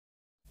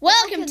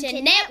Welcome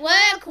to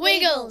Network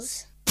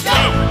Wiggles. Go,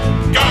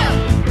 go, go,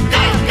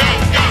 go,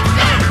 go,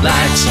 go.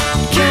 Lights,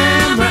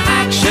 camera,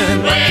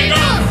 action.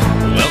 Wiggle,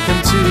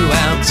 Welcome to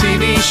our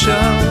TV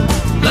show.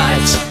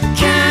 Lights,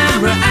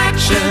 camera,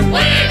 action.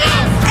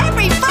 wiggle,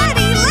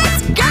 Everybody,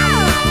 let's go!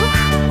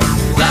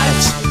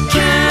 Lights,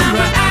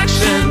 camera,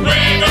 action.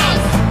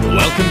 wiggle,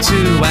 Welcome to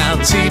our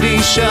TV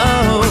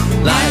show.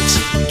 Lights,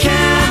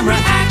 camera,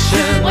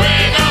 action.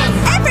 wiggle.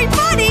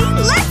 Everybody,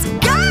 let's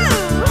go!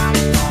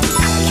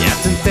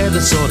 Captain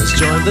Feathersword has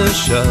joined the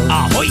show.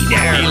 Ahoy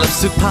there! He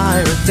loves to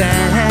pirate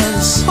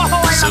dance. Oh,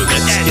 I So love to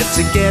let's dance. get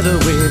together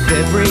with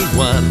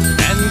everyone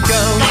and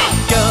go,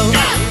 go,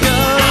 go.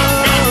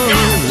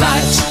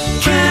 Lights,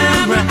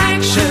 camera,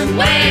 action.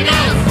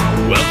 Wiggle,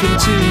 Welcome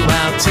to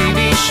our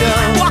TV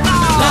show. Wow.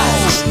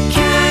 Lights,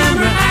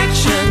 camera,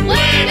 action.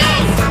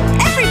 wiggle,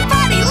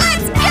 Everybody,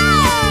 let's go!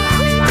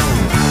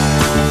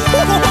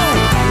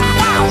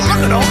 Wow,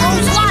 look at all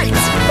those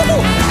lights!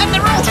 And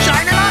they're all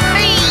shining on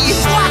me!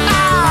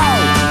 Wow!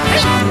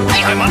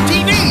 Hey, I'm on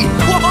TV!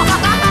 Wow!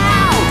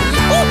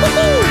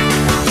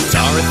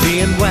 Dorothy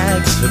and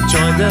Wags have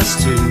joined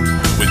us too,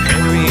 with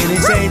Henry in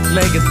his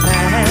eight-legged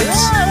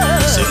pants.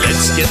 So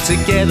let's get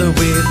together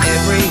with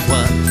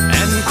everyone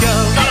and go,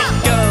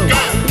 go,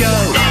 go,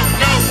 go,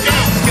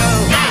 go,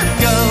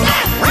 go.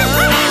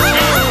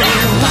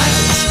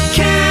 Lights,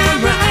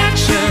 camera,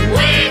 action.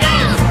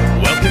 wiggle,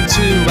 Welcome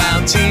to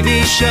our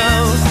TV show.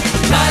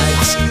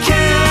 Lights, camera,